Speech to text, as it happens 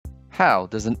How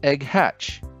does an egg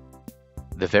hatch?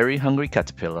 The very hungry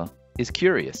caterpillar is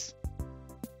curious.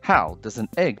 How does an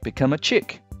egg become a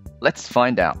chick? Let's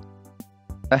find out.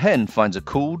 A hen finds a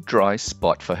cool, dry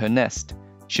spot for her nest.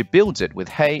 She builds it with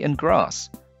hay and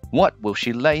grass. What will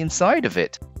she lay inside of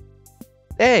it?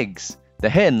 Eggs! The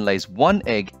hen lays one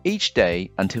egg each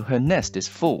day until her nest is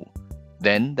full.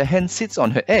 Then the hen sits on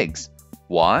her eggs.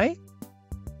 Why?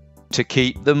 To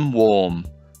keep them warm.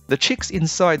 The chicks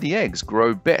inside the eggs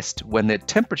grow best when their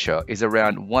temperature is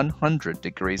around 100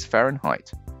 degrees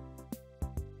Fahrenheit.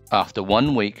 After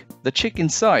 1 week, the chick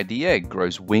inside the egg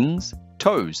grows wings,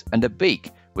 toes, and a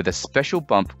beak with a special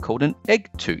bump called an egg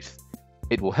tooth.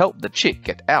 It will help the chick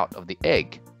get out of the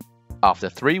egg. After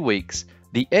 3 weeks,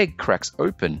 the egg cracks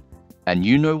open, and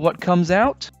you know what comes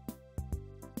out?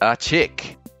 A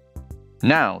chick!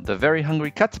 Now the very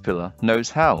hungry caterpillar knows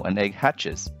how an egg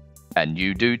hatches, and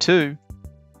you do too.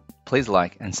 Please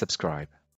like and subscribe.